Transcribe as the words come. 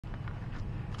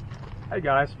Hey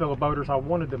guys, fellow boaters, I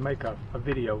wanted to make a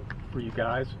video for you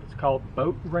guys. It's called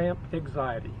Boat Ramp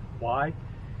Anxiety. Why?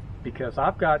 Because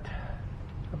I've got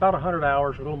about 100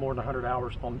 hours, a little more than 100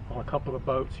 hours on a couple of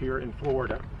boats here in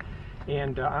Florida.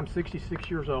 And I'm 66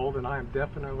 years old and I am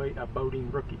definitely a boating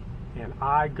rookie. And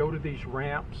I go to these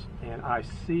ramps and I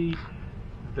see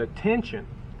the tension,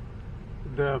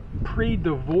 the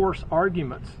pre-divorce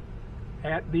arguments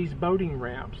at these boating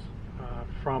ramps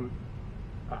from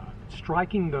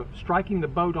striking the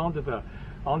boat onto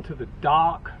the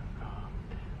dock,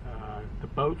 the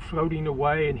boat floating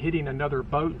away and hitting another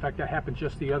boat. In fact, that happened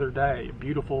just the other day. A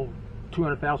beautiful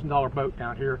 $200,000 boat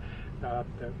down here.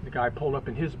 The guy pulled up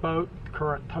in his boat. The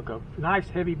current took a nice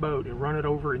heavy boat and run it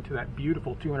over into that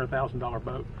beautiful $200,000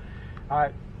 boat.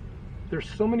 There's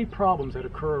so many problems that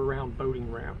occur around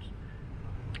boating ramps.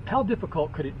 How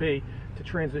difficult could it be to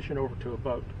transition over to a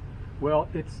boat? Well,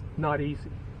 it's not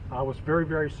easy. I was very,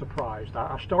 very surprised.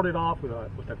 I started off with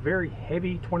a very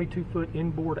heavy 22-foot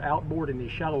inboard, outboard in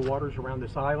these shallow waters around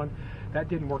this island. That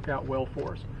didn't work out well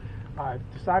for us. I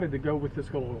decided to go with this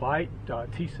little light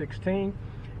T16,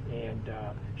 and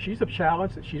she's a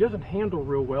challenge that she doesn't handle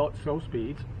real well at slow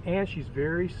speeds, and she's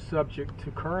very subject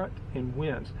to current and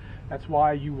winds. That's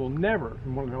why you will never,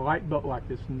 in a light boat like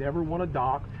this, never want to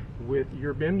dock with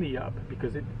your bimini up,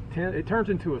 because it turns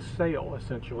into a sail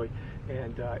essentially,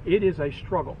 and it is a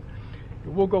struggle.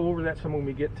 We'll go over that some when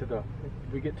we get to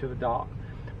the dock.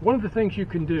 One of the things you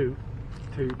can do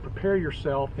to prepare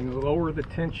yourself and lower the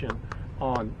tension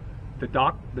on the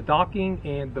docking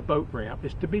and the boat ramp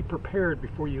is to be prepared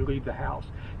before you leave the house.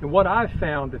 And what I've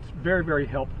found that's very, very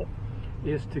helpful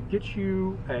is to get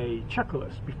you a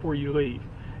checklist before you leave.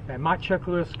 And my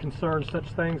checklist concerns such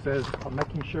things as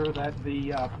making sure that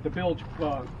the bilge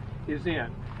plug is in,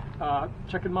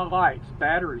 checking my lights,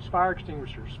 batteries, fire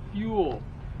extinguishers, fuel,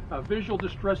 visual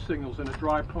distress signals in a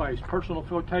dry place, personal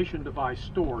flotation device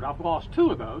stored. I've lost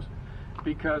 2 of those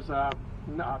because I'm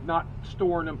not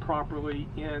storing them properly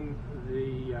in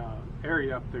the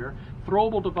area up there.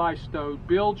 Throwable device stowed,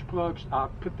 bilge plugs, I'll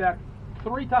put that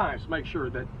 3 times to make sure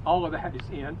that all of that is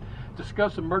in.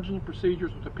 Discuss emergency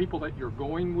procedures with the people that you're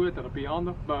going with that'll be on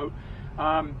the boat.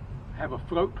 Have a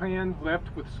float pan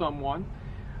left with someone.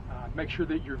 Make sure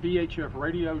that your VHF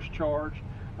radio is charged,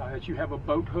 that you have a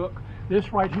boat hook.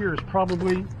 This right here is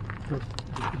probably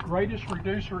the greatest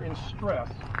reducer in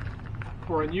stress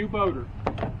for a new boater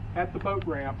at the boat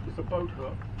ramp is a boat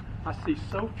hook. I see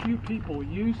so few people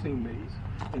using these,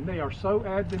 and they are so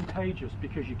advantageous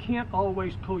because you can't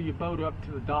always pull your boat up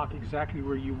to the dock exactly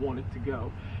where you want it to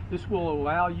go. This will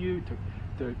allow you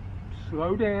to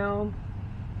slow down,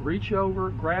 reach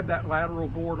over, grab that lateral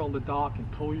board on the dock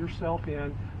and pull yourself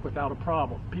in without a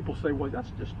problem. People say, well, that's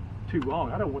just too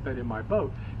long. I don't want that in my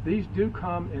boat. These do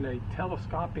come in a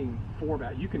telescoping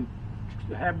format. You can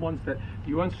have ones that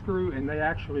you unscrew and they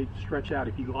actually stretch out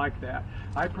if you like that.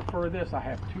 I prefer this. I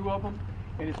have 2 of them,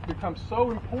 and it's become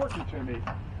so important to me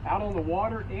out on the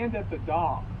water and at the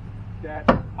dock that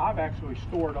I've actually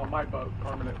stored on my boat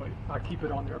permanently. I keep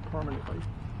it on there permanently.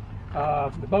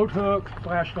 The boat hook,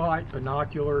 flashlight,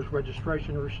 binoculars,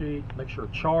 registration receipt, make sure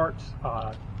charts,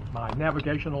 my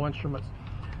navigational instruments.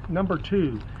 Number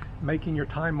 2, making your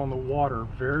time on the water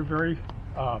very, very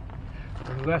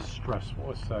less stressful,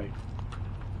 let's say,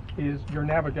 is your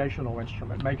navigational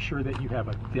instrument. Make sure that you have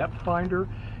a depth finder.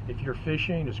 If you're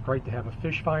fishing, it's great to have a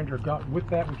fish finder with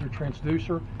that, with your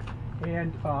transducer.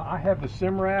 And I have the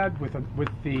Simrad with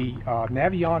the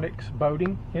Navionics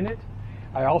boating in it.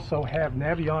 I also have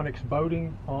Navionics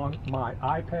boating on my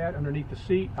iPad underneath the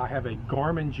seat. I have a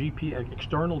Garmin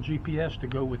external GPS to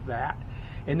go with that,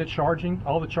 and the charging,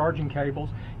 all the charging cables.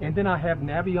 And then I have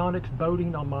Navionics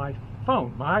boating on my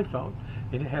phone, my iPhone.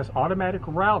 And it has automatic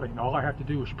routing. All I have to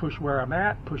do is push where I'm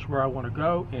at, push where I want to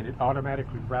go, and it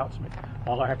automatically routes me.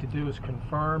 All I have to do is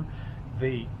confirm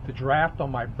the draft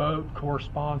on my boat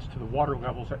corresponds to the water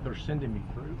levels that they're sending me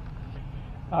through.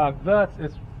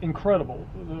 It's incredible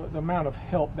the amount of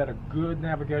help that a good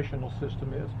navigational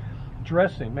system is.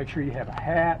 Dressing, make sure you have a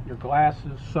hat, your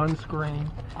glasses,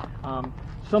 sunscreen.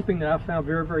 Something that I've found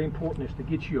very, very important is to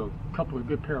get you a couple of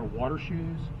good pair of water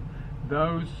shoes.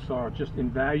 Those are just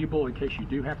invaluable in case you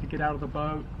do have to get out of the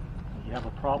boat, you have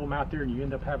a problem out there and you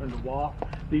end up having to walk.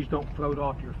 These don't float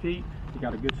off your feet. You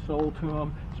got a good sole to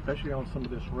them, especially on some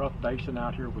of this rough basin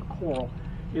out here with coral.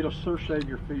 It'll sure save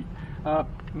your feet.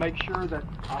 Make sure that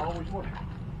I always want to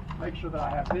make sure that I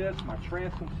have this, my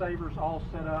transom savers all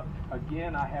set up.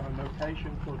 Again, I have a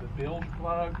notation for the bilge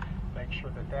plug. Make sure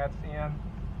that that's in.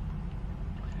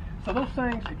 So those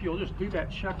things, if you'll just do that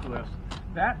checklist,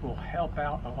 that will help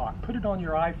out a lot. Put it on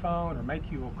your iPhone or make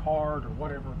you a card or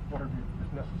whatever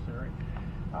is necessary.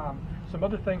 Some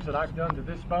other things that I've done to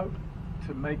this boat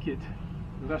to make it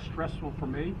less stressful for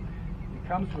me. It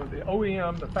comes with the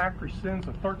OEM, the factory sends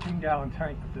a 13-gallon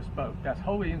tank with this boat. That's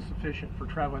wholly insufficient for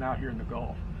traveling out here in the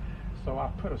Gulf. So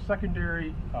I've put a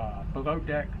secondary below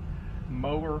deck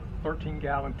mower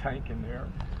 13-gallon tank in there.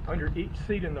 Under each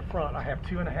seat in the front, I have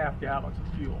 2.5 gallons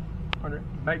of fuel.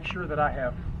 Make sure that I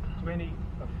have plenty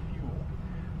of fuel.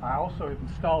 I also have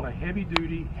installed a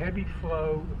heavy-duty,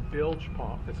 heavy-flow bilge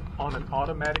pump that's on an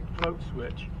automatic float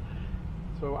switch,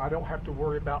 so I don't have to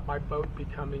worry about my boat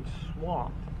becoming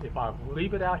swamped. If I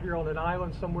leave it out here on an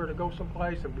island somewhere to go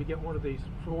someplace and we get one of these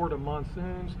Florida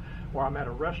monsoons, or I'm at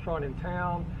a restaurant in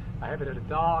town, I have it at a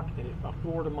dock, and if a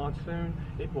Florida monsoon,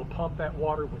 it will pump that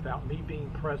water without me being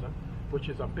present, which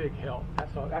is a big help.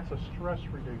 That's a stress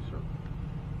reducer.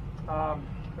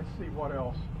 Let's see what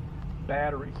else.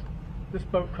 Batteries. This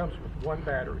boat comes with one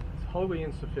battery. It's wholly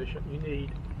insufficient. You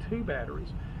need 2 batteries.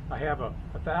 I have a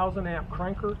 1,000 amp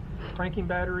cranking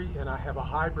battery, and I have a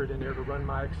hybrid in there to run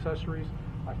my accessories.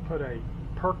 I've put a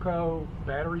Perco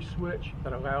battery switch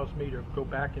that allows me to go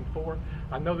back and forth.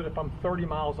 I know that if I'm 30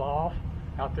 miles off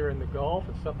out there in the Gulf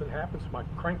and something happens to my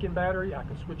cranking battery, I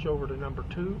can switch over to number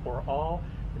 2 or all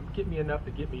and get me enough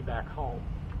to get me back home.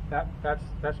 That's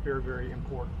very, very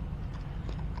important.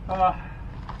 I'll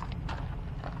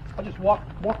just walk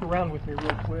around with me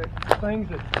real quick. Things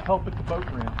that help at the boat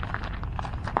ramp.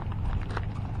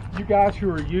 You guys who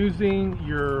are using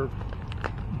your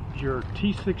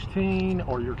T16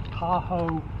 or your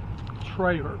Tahoe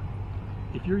trailer,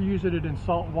 if you're using it in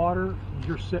salt water,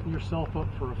 you're setting yourself up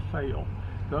for a fail.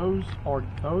 Those are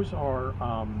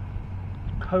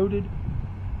coated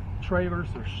trailers.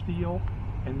 They're steel,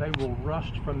 and they will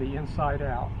rust from the inside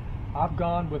out. I've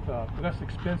gone with a less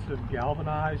expensive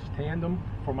galvanized tandem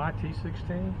for my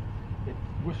T16. It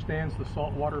withstands the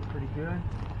salt water pretty good.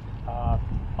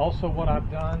 Also, what I've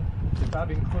done is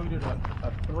I've included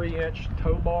a 3-inch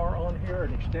tow bar on here,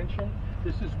 an extension.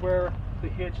 This is where the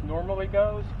hitch normally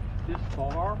goes. This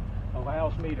bar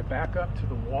allows me to back up to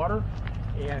the water,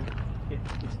 and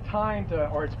it's timed,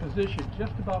 or it's positioned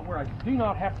just about where I do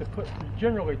not have to put,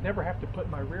 generally never have to put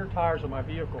my rear tires of my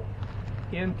vehicle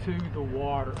into the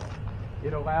water.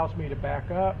 It allows me to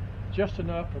back up just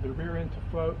enough for the rear end to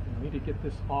float and me to get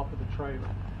this off of the trailer.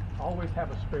 Always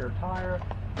have a spare tire.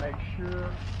 Make sure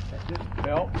that this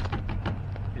belt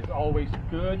is always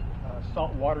good.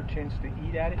 Salt water tends to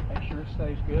eat at it. Make sure it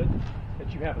stays good.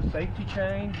 That you have a safety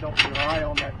chain. Don't rely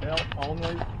on that belt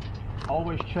only.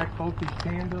 Always check both these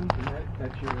tandems and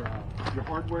that your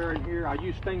hardware in here. I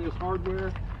use stainless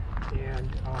hardware, and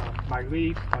my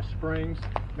leads, my springs,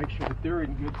 make sure that they're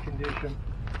in good condition.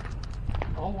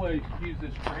 Always use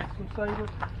this transom saver.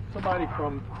 Somebody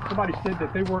said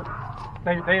that they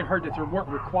had heard that they weren't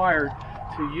required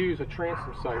to use a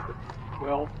transom saver.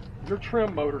 Well, your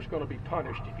trim motor is going to be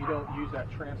punished if you don't use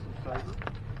that transom saver.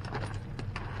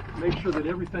 Make sure that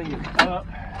everything is up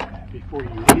before you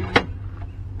leave.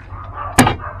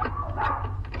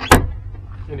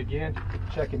 And again,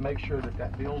 check and make sure that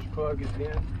that bilge plug is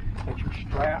in, that your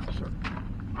straps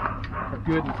are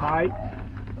good and tight.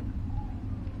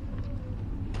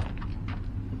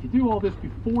 If you do all this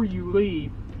before you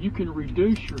leave, you can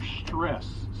reduce your stress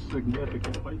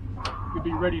significantly. You'll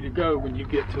be ready to go when you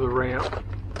get to the ramp.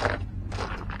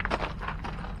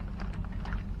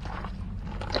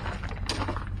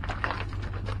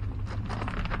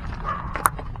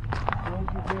 Those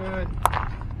are good.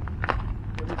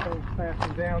 Everything's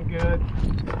passing down good.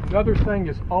 Another thing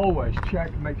is always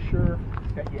check, make sure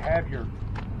that you have your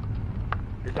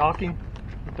docking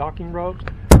ropes.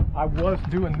 I was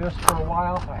doing this for a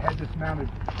while. I had this mounted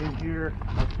in here.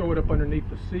 I throw it up underneath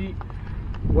the seat.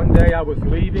 One day I was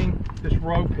leaving. This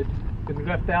rope had been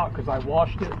left out because I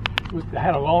washed it. It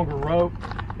had a longer rope.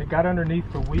 It got underneath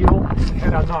the wheel.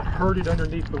 Had I not heard it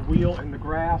underneath the wheel in the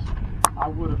grass, I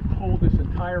would have pulled this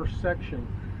entire section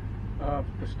of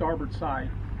the starboard side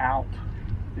out.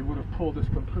 It would have pulled this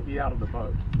completely out of the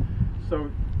boat. So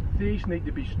these need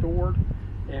to be stored.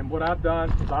 And what I've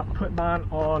done is I've put mine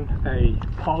on a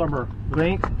polymer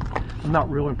link. I'm not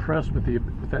real impressed with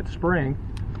that spring,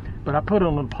 but I put it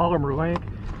on a polymer link,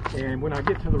 and when I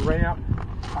get to the ramp,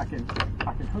 I can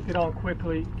hook it on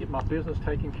quickly, get my business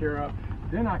taken care of.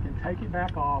 Then I can take it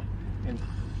back off and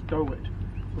stow it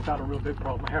without a real big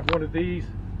problem. I have one of these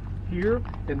here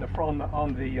in the front,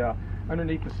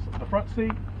 underneath the front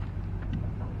seat.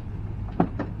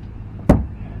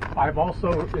 I've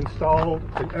also installed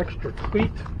an extra cleat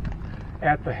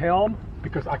at the helm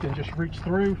because I can just reach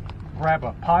through, grab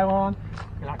a pylon,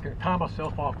 and I can tie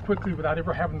myself off quickly without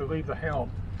ever having to leave the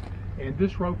helm. And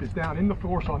this rope is down in the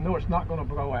floor, so I know it's not going to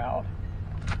blow out.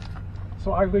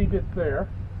 So I leave it there.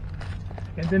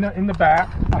 And then in the back,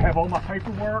 I have all my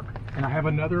paperwork, and I have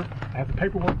the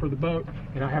paperwork for the boat,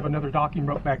 and I have another docking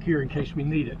rope back here in case we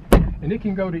need it. And it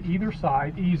can go to either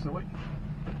side easily.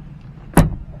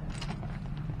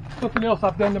 Something else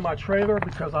I've done to my trailer,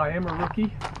 because I am a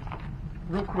rookie,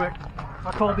 real quick,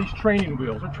 I call these training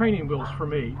wheels. They're training wheels for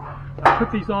me. I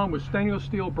put these on with stainless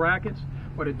steel brackets.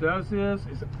 What it does is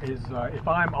if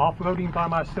I'm offloading by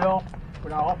myself,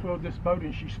 when I offload this boat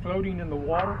and she's floating in the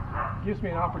water, it gives me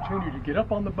an opportunity to get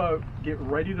up on the boat, get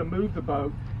ready to move the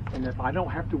boat, and if I don't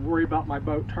have to worry about my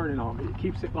boat turning on me, it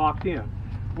keeps it locked in.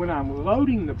 When I'm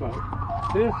loading the boat,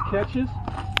 this catches,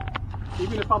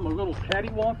 even if I'm a little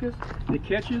cattywampus, it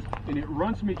catches and it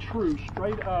runs me true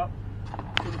straight up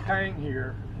to the tang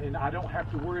here, and I don't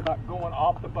have to worry about going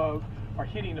off the boat or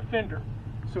hitting a fender.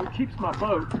 So it keeps my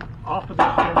boat off of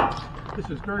the fenders. This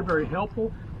is very, very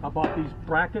helpful. I bought these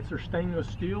brackets, they're stainless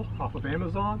steel off of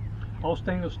Amazon. All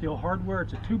stainless steel hardware.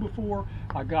 It's a 2x4.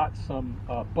 I got some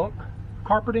bunk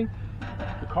carpeting.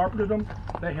 I carpeted them.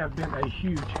 They have been a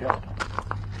huge help.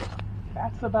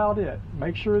 That's about it.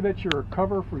 Make sure that your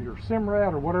cover for your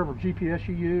Simrad or whatever GPS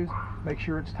you use, make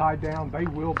sure it's tied down. They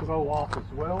will blow off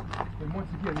as well. And once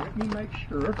again, let me make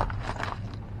sure.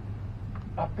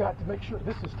 I've got to make sure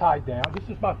this is tied down. This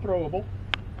is my throwable.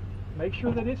 Make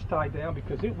sure that it's tied down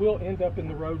because it will end up in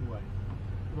the roadway.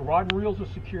 The rod and reels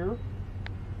are secure.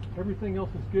 Everything else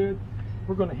is good.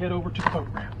 We're going to head over to the boat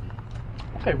ramp.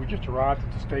 Okay, we just arrived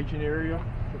at the staging area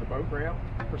for the boat ramp.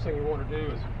 First thing you want to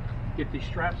do is get these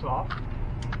straps off.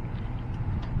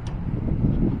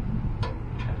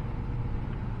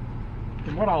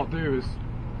 And what I'll do is,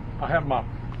 I have my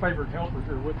favorite helper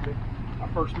here with me, my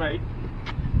first mate,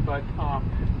 but I'll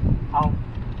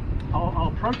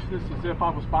approach this as if I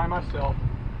was by myself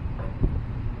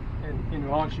in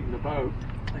launching the boat,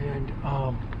 and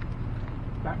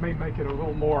that may make it a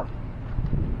little more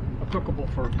applicable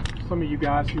for some of you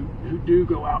guys who do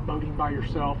go out boating by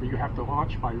yourself or you have to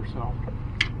launch by yourself.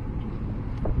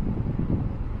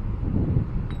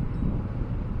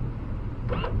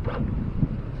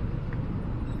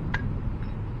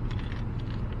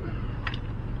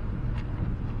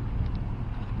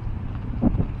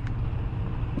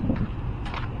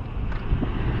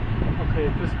 Okay,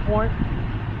 at this point,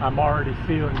 I'm already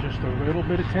feeling just a little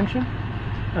bit of tension.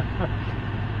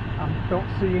 I don't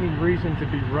see any reason to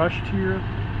be rushed here.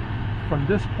 From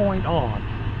this point on,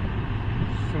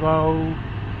 slow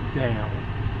down.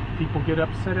 People get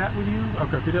upset with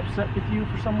you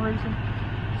for some reason.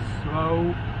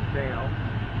 Slow down.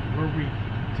 Where we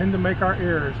tend to make our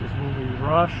errors is when we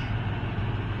rush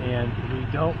and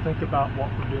we don't think about what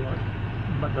we're doing.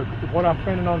 But what I'm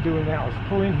planning on doing now is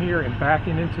pulling here and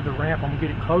backing into the ramp. I'm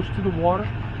getting close to the water.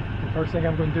 The first thing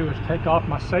I'm going to do is take off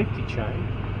my safety chain.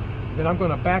 Then I'm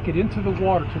going to back it into the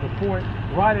water to the point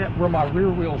right at where my rear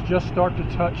wheels just start to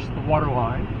touch the water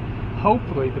line.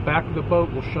 Hopefully the back of the boat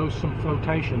will show some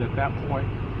flotation at that point,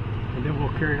 and then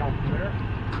we'll carry it on from there.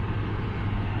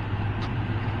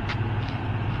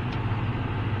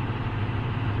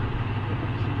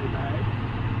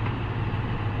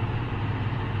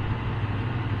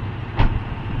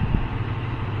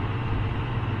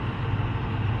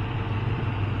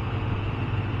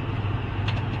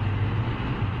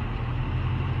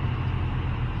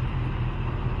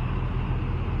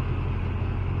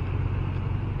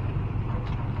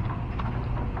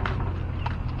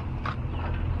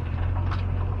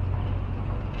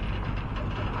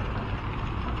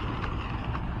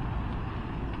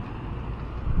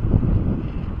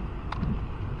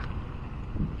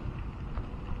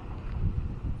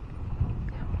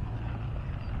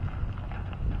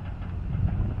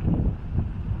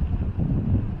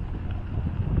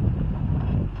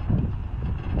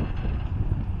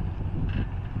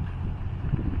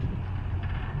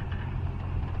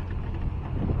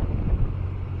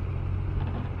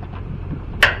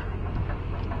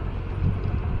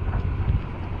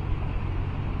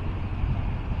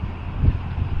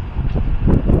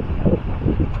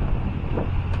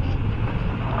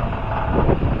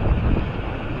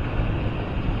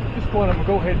 I'm going to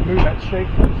go ahead and move that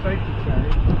safety chain.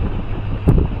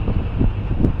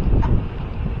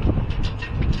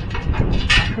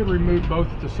 I could remove both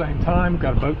at the same time. We've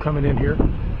got a boat coming in here.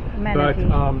 Manatee.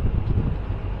 But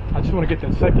I just want to get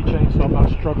that safety chain so I'm not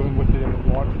struggling with it in the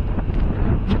water.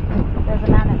 There's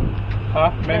a manatee.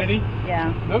 Huh? Manatee?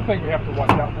 Yeah. Another thing we have to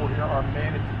watch out for here are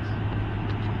manatees.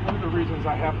 One of the reasons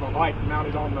I have the light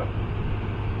mounted on the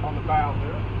bow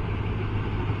there.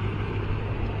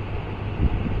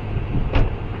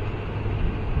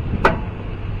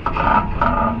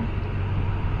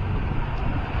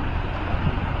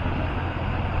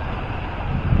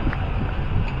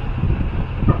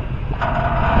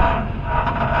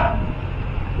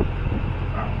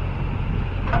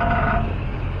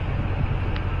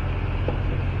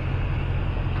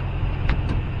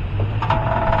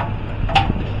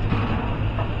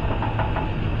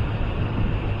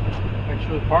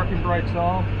 The parking brakes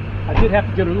on. I did have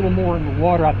to get a little more in the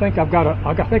water. I think I've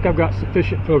got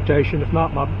sufficient flotation. If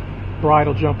not, my bride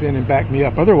will jump in and back me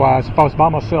up. Otherwise, if I was by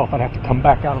myself, I'd have to come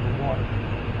back out of the water.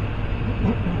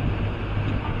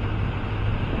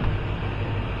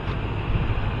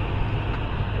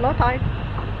 Low tide.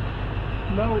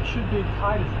 No, it should be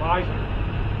tide is rising.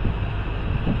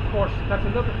 Of course, that's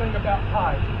another thing about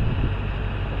tide.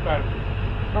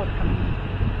 Boat coming in.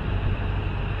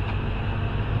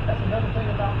 That's another thing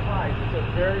about tides.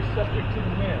 It's very subject to the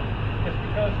wind. Just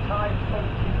because tide is supposed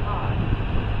to be high.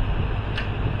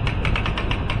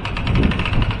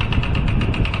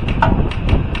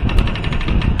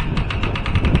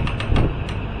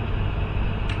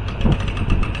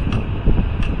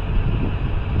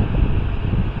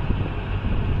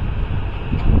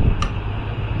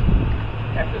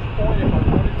 At this point, if I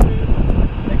wanted to,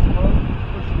 next boat,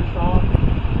 push this off.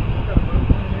 I've got a boat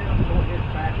in there. I'm going to go ahead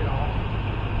and back it off.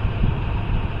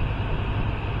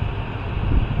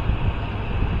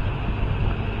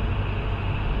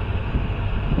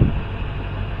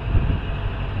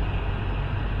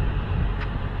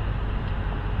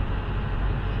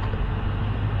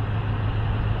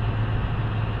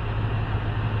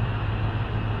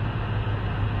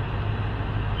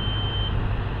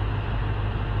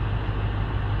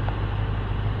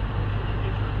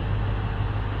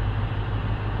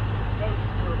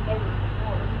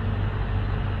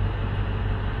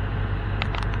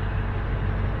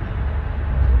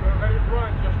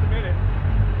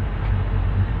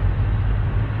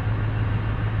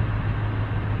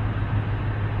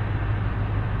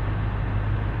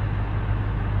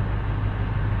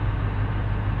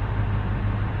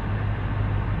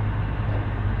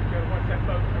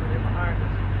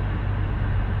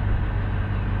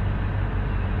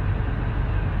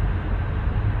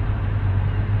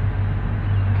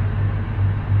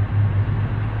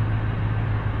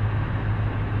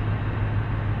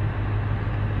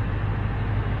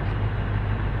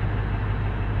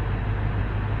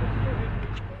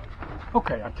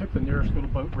 Okay, I took the nearest little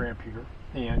boat ramp here,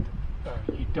 and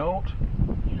you don't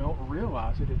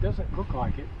realize it. It doesn't look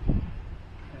like it.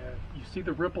 You see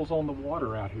the ripples on the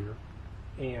water out here,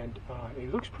 and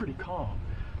it looks pretty calm.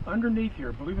 Underneath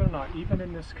here, believe it or not, even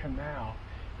in this canal,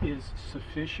 is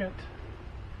sufficient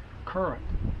current.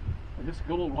 And this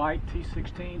little light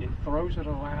T16, it throws it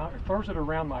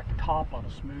around like top on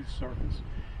a smooth surface.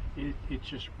 It's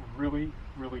just really,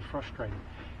 really frustrating.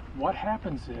 What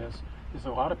happens is a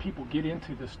lot of people get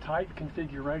into this tight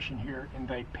configuration here and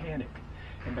they panic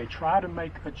and they try to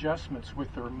make adjustments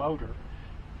with their motor.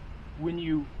 When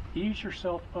you ease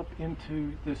yourself up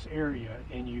into this area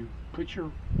and you put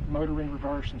your motor in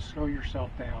reverse and slow yourself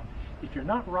down, if you're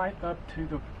not right up to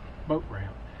the boat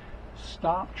ramp,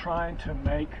 stop trying to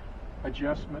make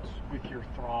adjustments with your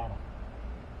throttle.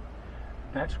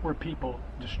 That's where people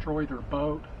destroy their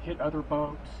boat, hit other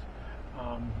boats.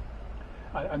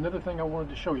 Another thing I wanted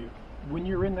to show you, when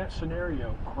you're in that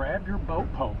scenario, grab your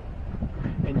boat pole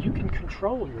and you can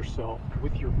control yourself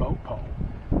with your boat pole.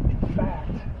 In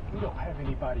fact, we don't have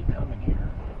anybody coming here.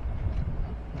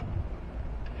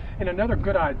 And another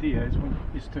good idea is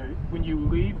when you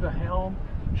leave the helm,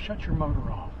 shut your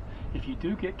motor off. If you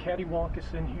do get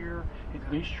cattywampus in here,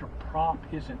 at least your prop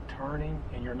isn't turning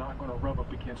and you're not going to rub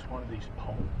up against one of these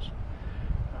poles.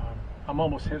 I'm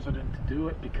almost hesitant to do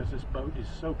it because this boat is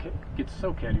gets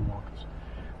so cattywampus.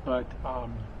 But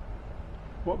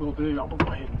what we'll do, I'll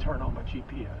go ahead and turn on my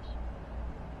GPS.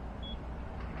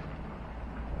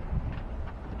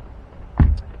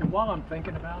 And while I'm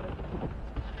thinking about it,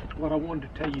 what I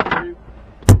wanted to tell you too,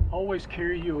 always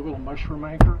carry you a little mushroom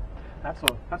anchor. That's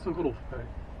a little,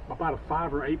 about a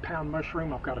 5 or 8 pound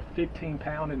mushroom. I've got a 15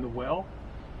 pound in the well.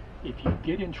 If you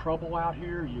get in trouble out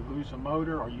here, you lose a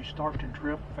motor or you start to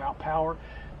drift without power,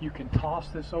 you can toss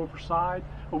this over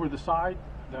the side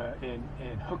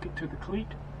and hook it to the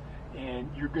cleat, and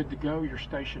you're good to go. You're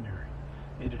stationary,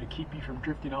 and it'll keep you from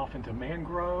drifting off into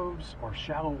mangroves or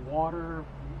shallow water,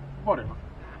 whatever.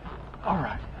 All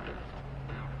right.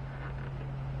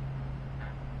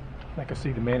 I think I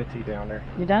see the manatee down there.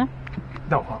 You done?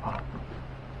 No,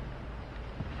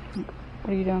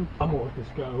 What are you doing? I'm gonna let this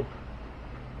go.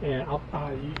 And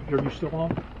are you still on?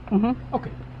 Mm-hmm.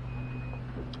 Okay.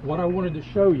 What I wanted to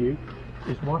show you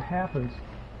is what happens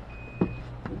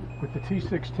with the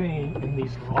T16 in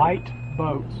these light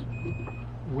boats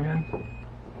when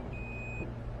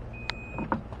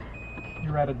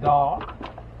you're at a dock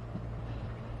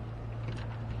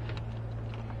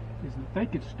is that they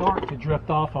could start to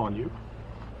drift off on you.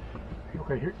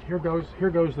 Okay, here goes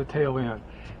the tail end.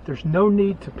 There's no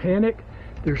need to panic.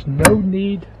 There's no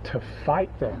need to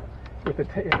fight them. If the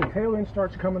tail end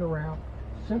starts coming around,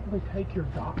 simply take your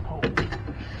dock pole.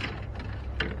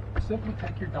 Simply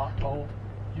take your dock pole.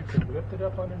 You can lift it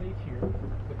up underneath here,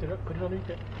 lift it up, put it underneath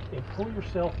it, and pull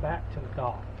yourself back to the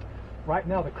dock. Right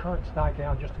now the current's died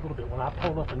down just a little bit. When I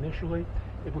pulled up initially,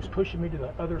 it was pushing me to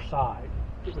the other side.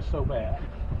 It was so bad.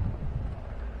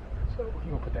 So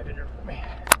you gonna put that in there for me.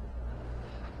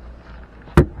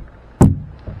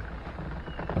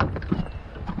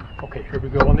 Okay, here we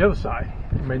go on the other side.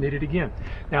 You may need it again.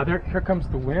 Now here comes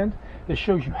the wind. This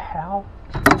shows you how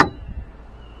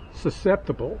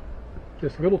susceptible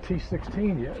this little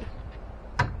T16 is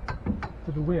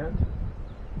to the wind.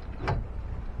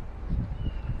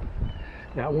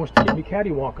 Now it wants to get me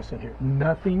cattywampus in here.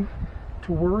 Nothing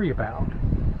to worry about.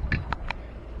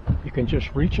 You can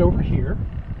just reach over here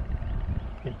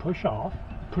and push off,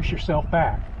 push yourself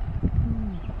back.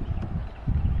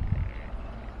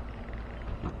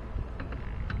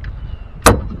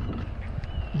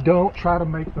 Don't try to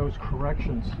make those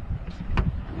corrections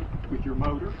with your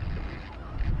motor.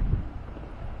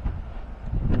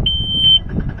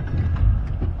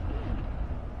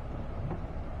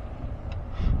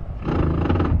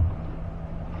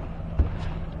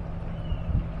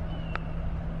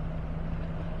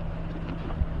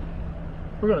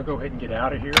 We're going to go ahead and get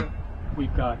out of here.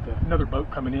 We've got another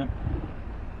boat coming in.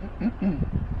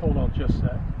 Hold on just a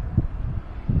sec.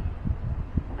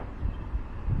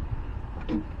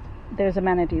 There's a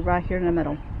manatee right here in the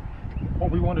middle.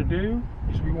 What we want to do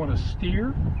is we want to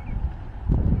steer,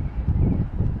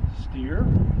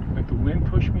 let the wind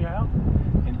push me out,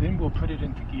 and then we'll put it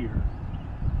into gear.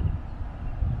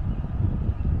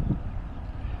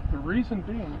 The reason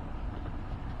being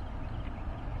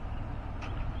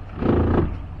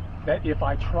that if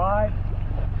I try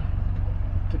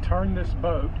to turn this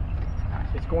boat,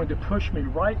 it's going to push me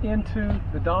right into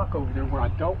the dock over there where I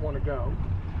don't want to go.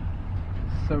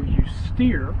 So you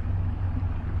steer.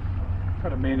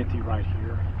 Got a manatee right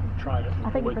here. Try to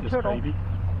avoid this baby.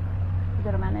 Is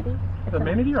it a manatee? The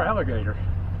manatee or alligator?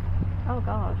 Oh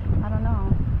gosh, I don't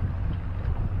know.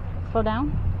 Slow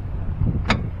down.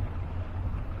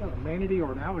 Got a manatee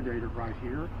or an alligator right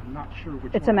here. I'm not sure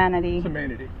which It's one. a manatee. It's a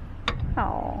manatee.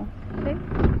 Oh, see?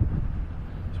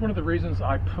 It's one of the reasons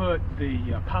I put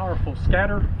the powerful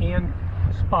scatter and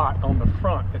spot on the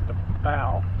front at the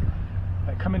bow.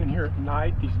 Coming in here at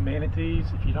night, these manatees,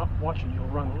 if you're not watching, you'll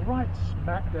run right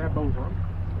smack dab over them.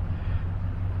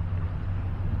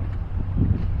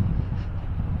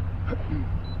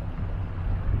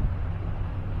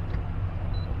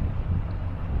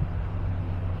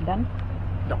 Done?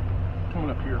 No, coming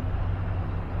up here.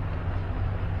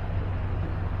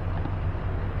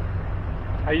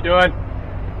 How you doing?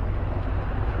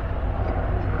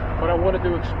 What I wanted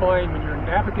to explain, when you're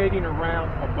navigating around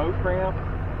a boat ramp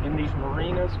in these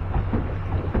marinas,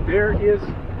 there is,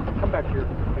 come back here,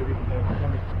 maybe,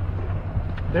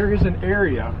 there is an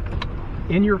area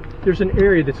in your, there's an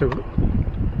area that's a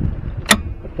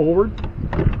forward.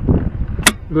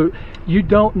 You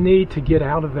don't need to get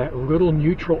out of that little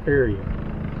neutral area.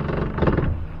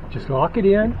 Just lock it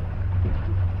in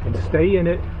and stay in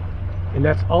it, and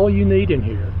that's all you need in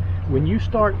here. When you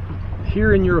start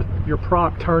hearing your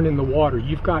prop turn in the water,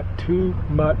 you've got too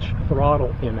much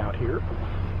throttle in out here,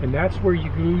 and that's where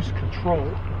you lose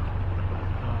control.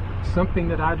 Something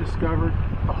that I discovered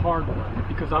the hard way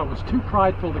because I was too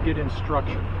prideful to get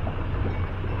instruction.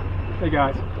 Hey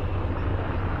guys,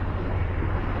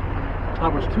 I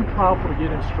was too prideful to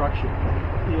get instruction.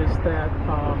 Is that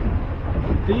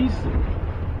these,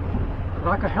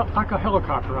 like a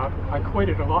helicopter, I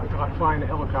equated a lot to like flying a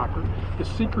helicopter. The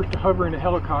secret to hovering a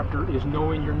helicopter is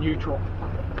knowing your neutral,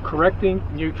 correcting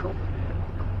neutral.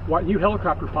 What you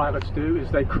helicopter pilots do is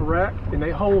they correct and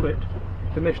they hold it,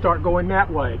 then they start going that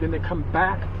way, then they come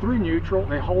back through neutral,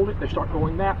 they hold it, they start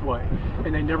going that way,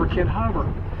 and they never can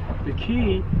hover. The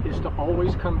key is to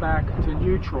always come back to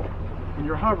neutral when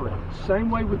you're hovering.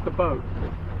 Same way with the boat.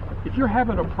 If you're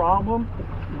having a problem,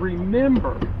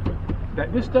 remember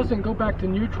that this doesn't go back to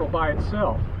neutral by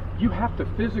itself. You have to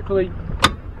physically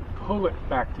pull it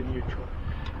back to neutral.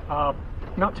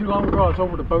 Not too long ago, I was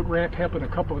over the boat ramp helping a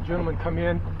couple of gentlemen come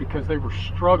in because they were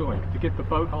struggling to get the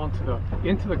boat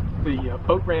into the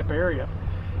boat ramp area.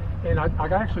 And I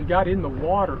actually got in the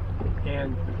water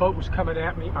and the boat was coming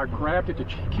at me. I grabbed it to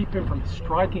keep him from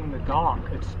striking the dock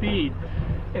at speed,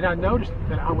 and I noticed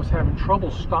that I was having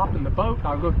trouble stopping the boat.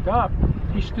 I looked up,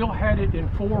 he still had it in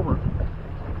forward.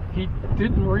 He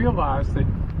didn't realize that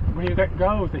when he let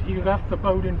go that he left the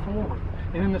boat in forward,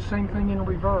 and then the same thing in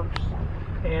reverse.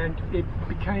 And it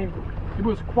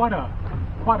was quite a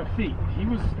feat. He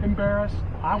was embarrassed,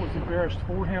 I was embarrassed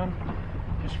for him.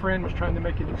 His friend was trying to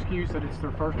make an excuse that it's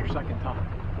their first or second time.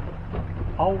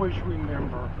 Always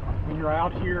remember, when you're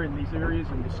out here in these areas,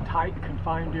 in this tight,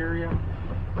 confined area,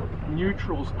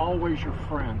 neutral's always your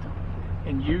friend.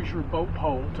 And use your boat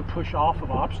pole to push off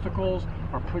of obstacles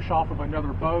or push off of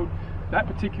another boat. That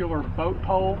particular boat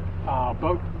pole,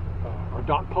 or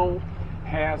dock pole,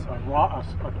 has a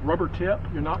rubber tip.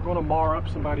 You're not going to mar up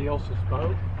somebody else's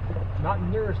boat. Not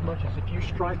near as much as if you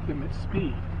strike them at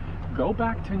speed. Go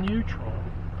back to neutral,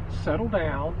 settle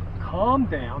down, calm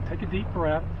down, take a deep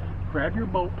breath, grab your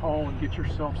boat pole and get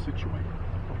yourself situated.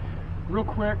 Real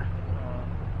quick,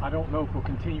 I don't know if we'll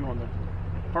continue on the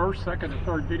first, second, or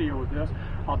third video of this.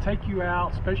 I'll take you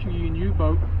out, especially you new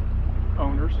boat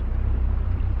owners,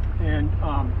 and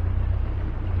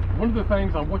one of the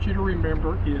things I want you to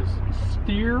remember is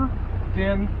steer,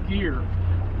 then gear.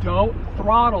 Don't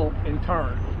throttle and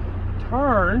turn.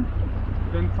 Turn,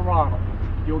 then throttle.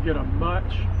 You'll get a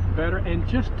much better, and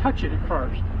just touch it at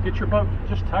first. Get your boat,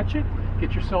 just touch it,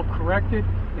 get yourself corrected,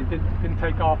 and then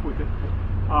take off with it.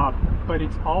 But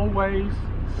it's always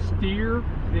steer,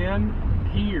 then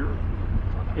gear,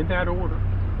 in that order.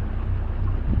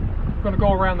 We're going to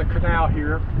go around the canal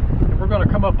here, and we're going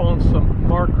to come up on some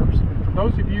markers. And for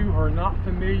those of you who are not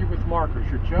familiar with markers,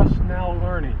 you're just now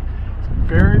learning. It's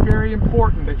very, very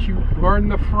important that you learn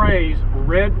the phrase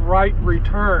red right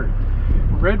return.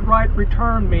 Red right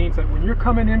return means that when you're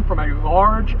coming in from a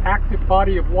large active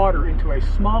body of water into a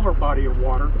smaller body of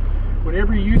water,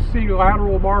 whenever you see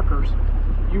lateral markers,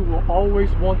 you will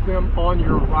always want them on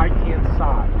your right hand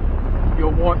side.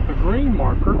 You'll want the green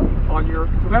marker on your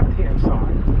left hand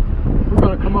side. We're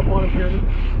going to come up on it here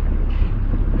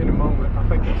in a moment. I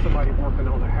think there's somebody working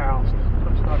on a house.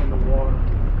 It's not in the water.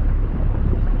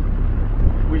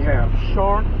 We have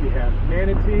shark, we have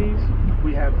manatees,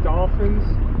 we have dolphins,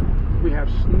 we have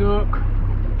snook,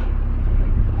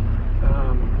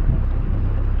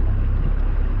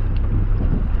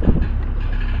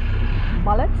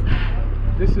 Mullets?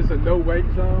 This is a no wake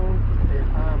zone,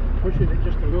 and I'm pushing it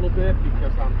just a little bit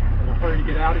because I'm in a hurry to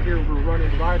get out of here. We're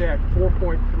running right at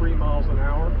 4.3 miles an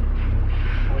hour.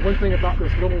 One thing about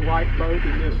this little light boat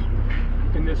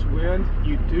in this wind,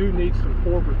 you do need some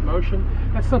forward motion.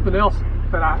 That's something else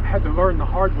that I had to learn the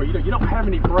hard way. You don't have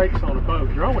any brakes on a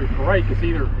boat. Your only brake is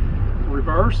either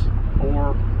reverse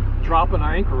or drop an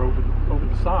anchor over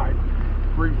the side.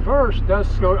 Reverse does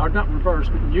slow, or not reverse,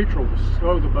 but neutral will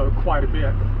slow the boat quite a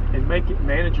bit and make it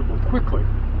manageable quickly.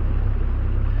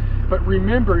 But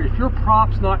remember, if your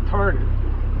prop's not turning,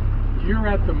 you're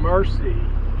at the mercy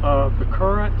of the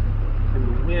current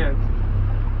and the wind.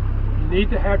 You need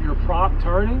to have your prop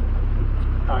turning,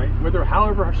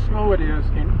 however slow it is,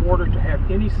 in order to have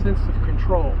any sense of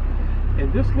control.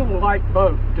 And this little light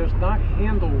boat does not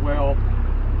handle well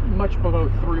much below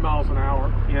 3 miles an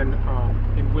hour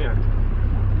in wind.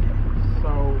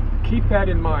 So keep that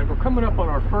in mind. We're coming up on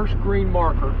our first green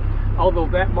marker, although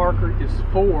that marker is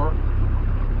for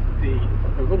the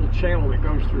little channel that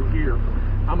goes through here.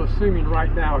 I'm assuming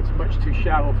right now it's much too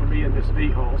shallow for me in this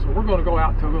V-hull, so we're going to go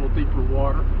out to a little deeper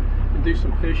water and do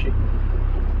some fishing.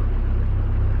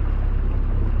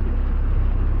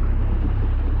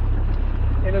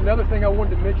 And another thing I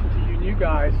wanted to mention to you new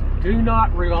guys, do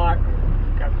not rely.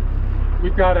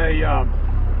 We've got a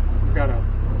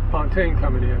pontoon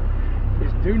coming in.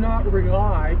 Is do not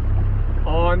rely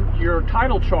on your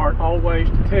tidal chart always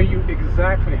to tell you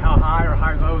exactly how high or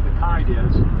how low the tide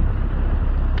is.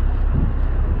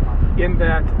 In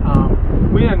that,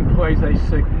 wind plays a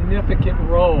significant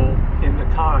role in the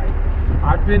tide.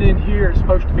 I've been in here, it's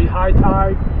supposed to be high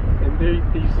tide, and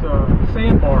these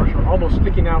sandbars are almost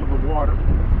sticking out of the water.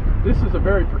 This is a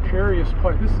very precarious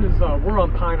place. We're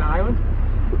on Pine Island.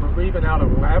 We're leaving out of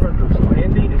Lavender's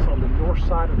Landing. It's on the north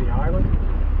side of the island,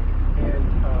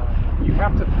 and you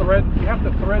have to thread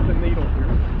the needle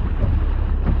here.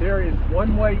 There is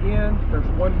one way in, there's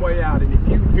one way out, and if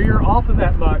you veer off of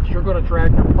that much, you're going to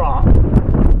drag your prop,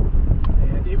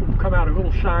 and it will come out a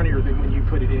little shinier than when you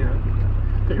put it in.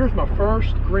 So here's my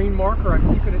first green marker.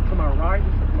 I'm keeping it to my right.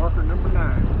 This is marker number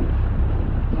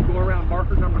 9. We'll go around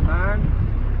marker number 9.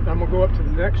 I'm going to go up to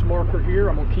the next marker here.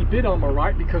 I'm going to keep it on my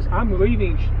right because I'm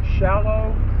leaving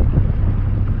shallow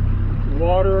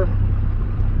water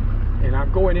and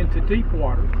I'm going into deep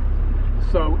water.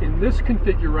 So in this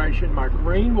configuration, my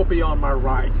green will be on my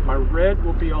right, my red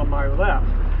will be on my left.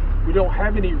 We don't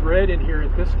have any red in here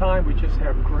at this time, we just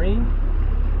have green,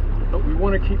 but we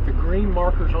want to keep the green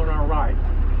markers on our right.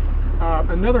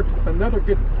 Another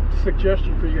good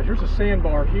suggestion for you guys, here's a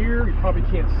sandbar here, you probably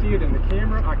can't see it in the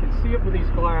camera, I can see it with these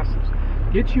glasses.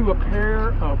 Get you a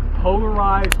pair of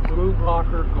polarized blue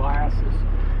blocker glasses.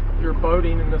 You're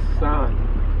boating in the sun.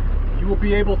 You will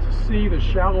be able to see the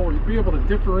shallow, you'll be able to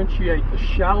differentiate the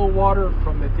shallow water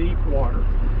from the deep water.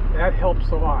 That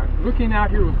helps a lot. Looking out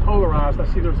here with polarized, I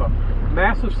see there's a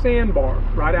massive sandbar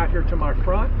right out here to my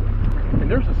front, and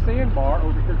there's a sandbar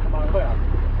over here to my left.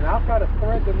 And I've got to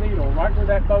thread the needle right where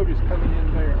that boat is coming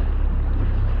in there.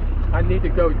 I need to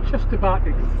go just about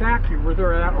exactly where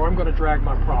they're at, or I'm going to drag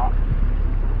my prop.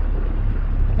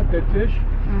 A good fish?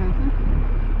 Mm-hmm.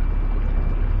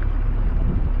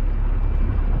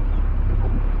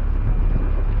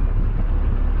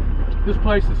 This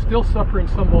place is still suffering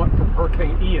somewhat from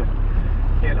Hurricane Ian,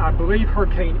 and I believe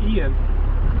Hurricane Ian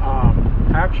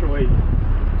actually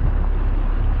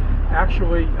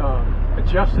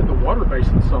adjusted the water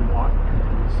basin somewhat.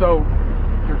 So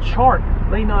your chart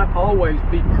may not always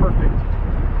be perfect.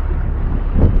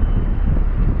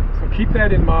 So keep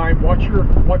that in mind. Watch your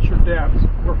depths.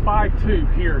 We're 5'2"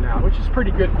 here now, which is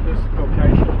pretty good for this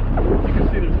location. You can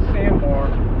see there's a sandbar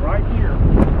right here.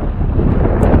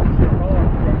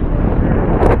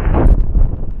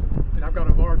 And I've got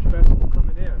a large vessel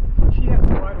coming in. She has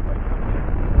the right of way coming in.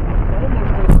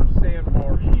 Almost over a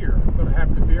sandbar here. I'm going to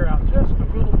have to veer out just a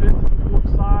little bit to the port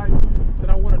side. Then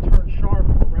I want to turn sharp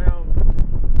around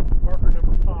marker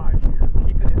number 5 here,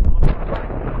 keeping it on my right.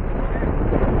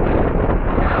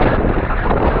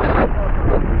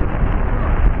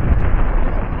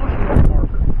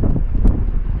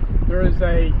 There is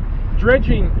a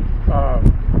dredging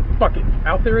bucket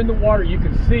out there in the water. You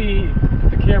can see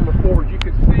the camera forward. You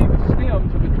can see the stem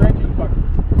to the dredging bucket.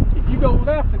 If you go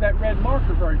left of that red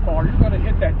marker very far, you're going to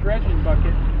hit that dredging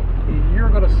bucket and you're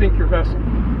going to sink your vessel.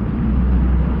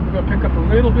 We're going to pick up a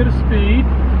little bit of speed.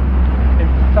 In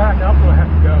fact, I'm going to have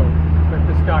to go. Let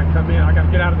this guy come in. I got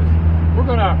to get out of this. We're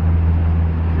in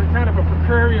kind of a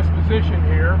precarious position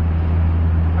here.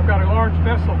 I've got a large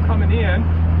vessel coming in.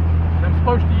 I'm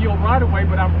supposed to yield right away,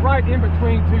 but I'm right in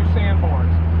between two sandbars.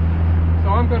 So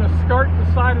I'm going to skirt the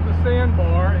side of the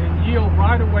sandbar and yield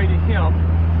right away to him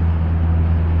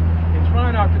and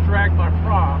try not to drag my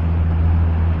prop.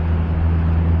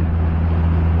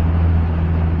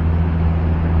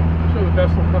 Show the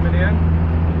vessel coming in.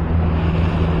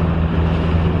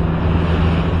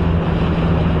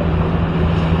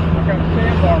 I've got a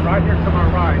sandbar right here to my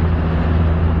right.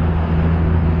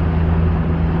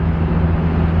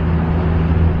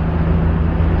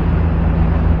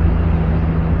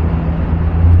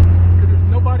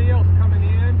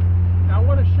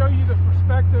 Show you the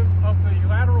perspective of the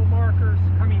lateral markers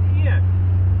coming in.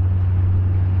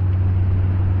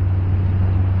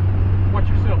 Watch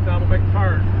yourself, Don, we'll make a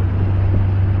turn.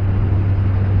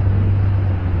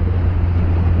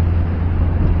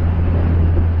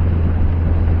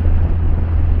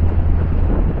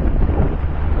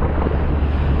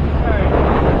 Okay.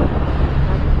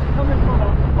 I'm coming from a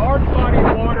large body of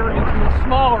water into a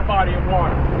smaller body of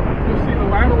water. You'll see the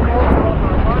lateral marker on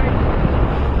my right.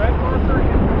 Red marker is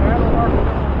the lateral marker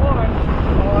number 1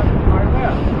 on my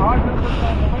left. Odd numbers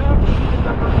on the left, even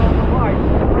numbers on the right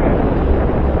are red.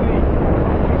 See,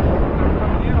 when I'm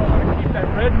coming in, I want to keep that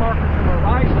red marker to my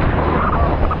right and the red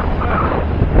marker to my left.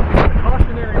 The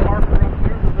cautionary marker up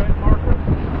there, the red marker,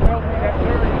 tells me that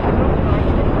there is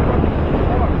sometimes obstruction in the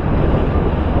water.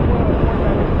 I want to avoid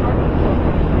that obstruction, so I'm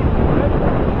going to keep the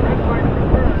red light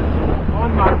return on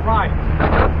my right.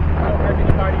 I don't have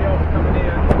anybody else coming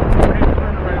in.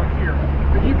 Here.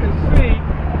 But you can see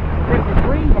with the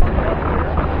green marker up there,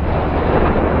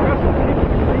 the vessel keeps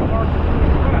the green marker to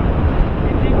his left.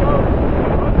 If he goes to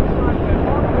the other side of that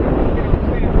marker, he's getting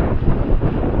sandwiched.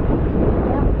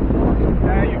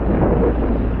 Now you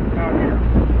out here.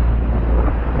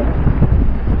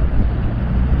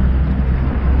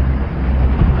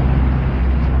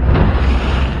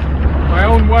 My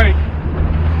own way.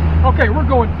 Okay, we're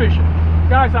going fishing.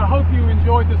 Guys, I hope you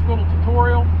enjoyed this little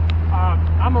tutorial.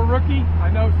 I'm a rookie. I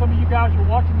know some of you guys who are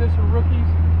watching this are rookies.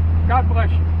 God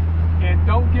bless you. And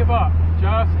don't give up.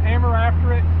 Just hammer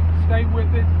after it, stay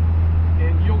with it,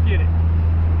 and you'll get it.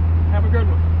 Have a good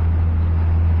one.